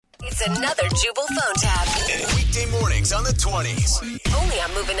It's another Jubal phone tab. Weekday mornings on the 20s. Only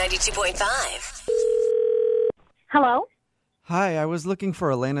on Moving 92.5. Hello, Hi, I was looking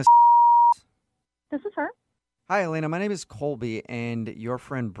for Elena. this is her. Hi, Elena. My name is Colby, and your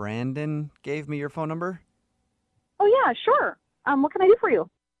friend Brandon gave me your phone number. Oh yeah, sure. What can I do for you?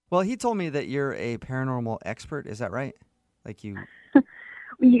 Well, he told me that you're a paranormal expert. Is that right? Like you?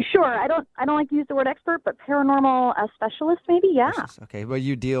 Sure. I don't like to use the word expert, but paranormal specialist maybe. Yeah, Okay, well,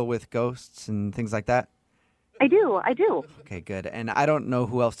 you deal with ghosts and things like that? I do. Okay, good. And I don't know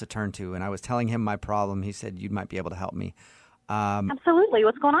who else to turn to, and I was telling him my problem. He said you might be able to help me. Absolutely.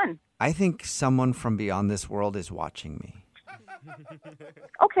 What's going on? I think someone from beyond this world is watching me.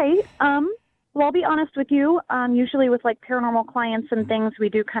 Okay. Well, I'll be honest with you. Usually with like paranormal clients and things, we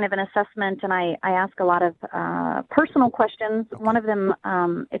do kind of an assessment, and I ask a lot of personal questions. Okay. One of them,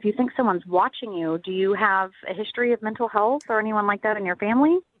 if you think someone's watching you, do you have a history of mental health or anyone like that in your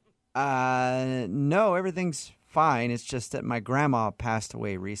family? No, everything's fine. It's just that my grandma passed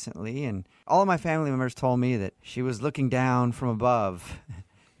away recently, and all of my family members told me that she was looking down from above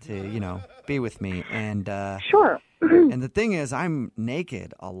to, be with me. And Sure. And the thing is, I'm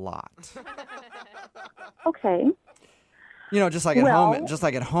naked a lot. Okay. Just like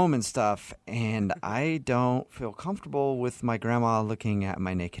at home and stuff. And I don't feel comfortable with my grandma looking at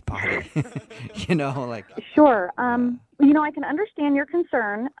my naked body. Sure. I can understand your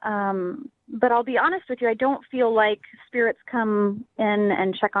concern, but I'll be honest with you. I don't feel like spirits come in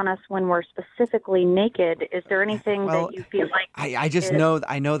and check on us when we're specifically naked. Is there anything that you feel like?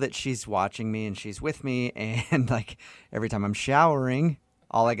 I know that she's watching me and she's with me, and like every time I'm showering,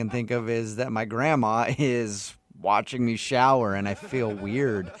 all I can think of is that my grandma is watching me shower, and I feel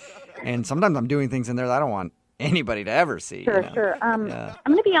weird. And sometimes I'm doing things in there that I don't want anybody to ever see. Sure. I'm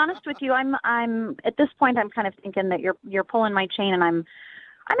going to be honest with you. I'm at this point, I'm kind of thinking that you're pulling my chain, and I'm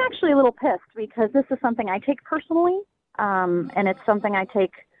actually a little pissed because this is something I take personally, and it's something I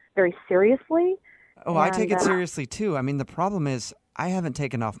take very seriously. Oh, I take it seriously too. I mean, the problem is I haven't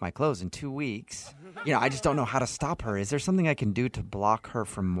taken off my clothes in 2 weeks. I just don't know how to stop her. Is there something I can do to block her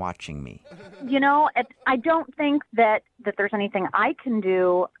from watching me? I don't think that there's anything I can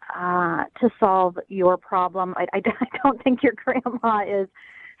do to solve your problem. I don't think your grandma is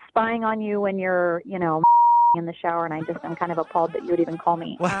spying on you when you're, in the shower, and I'm kind of appalled that you would even call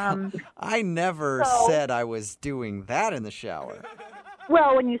me. Well, I never said I was doing that in the shower.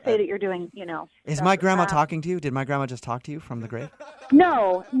 Well, when you say that you're doing, Is my grandma talking to you? Did my grandma just talk to you from the grave?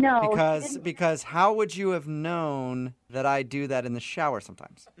 No. Because how would you have known that I do that in the shower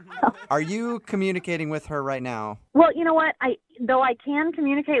sometimes? Are you communicating with her right now? Well, you know what? Though I can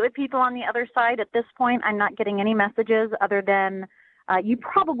communicate with people on the other side, at this point, I'm not getting any messages other than you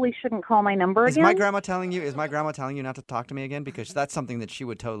probably shouldn't call my number again. Is my grandma telling you not to talk to me again? Because that's something that she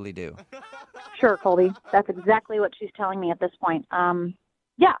would totally do. Sure, Colby. That's exactly what she's telling me at this point.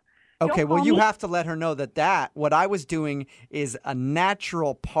 Yeah. Okay, well, you have to let her know that what I was doing is a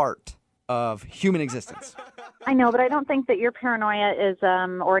natural part of human existence. I know, but I don't think that your paranoia is,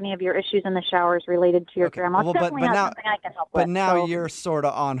 or any of your issues in the shower is related to your grandma. Well, definitely not something I can help with. But now you're sort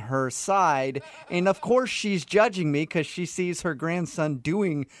of on her side, and of course she's judging me because she sees her grandson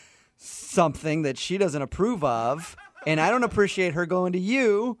doing something that she doesn't approve of, and I don't appreciate her going to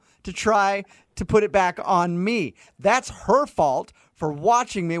you to try to put it back on me. That's her fault for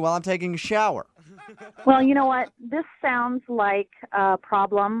watching me while I'm taking a shower. Well, you know what? This sounds like a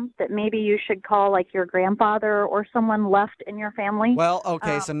problem that maybe you should call like your grandfather or someone left in your family. Well,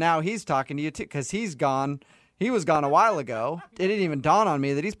 okay, so now he's talking to you too because he's gone. He was gone a while ago. It didn't even dawn on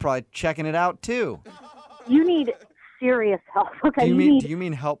me that he's probably checking it out too. You need serious help. Okay. Do you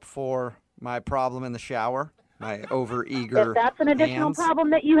mean help for my problem in the shower? My overeager If that's an additional hands?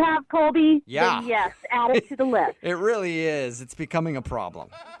 problem that you have, Colby, yeah. then yes, add it to the list. It really is. It's becoming a problem.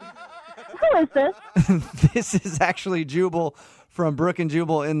 Who is this? This is actually Jubal from Brook and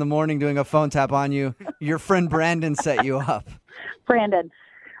Jubal in the Morning doing a phone tap on you. Your friend Brandon set you up. Brandon.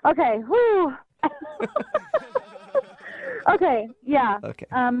 Okay. Whew. Okay. Yeah. Okay.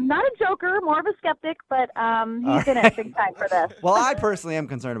 Not a joker, more of a skeptic, but he's in it big time for this. Well, I personally am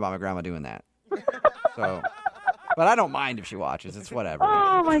concerned about my grandma doing that. So, but I don't mind if she watches. It's whatever.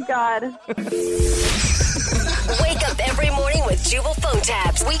 Oh, my God. Wake up every morning with Jubal phone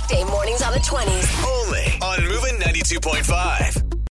tabs. Weekday mornings on the 20s. Only on Moving 92.5.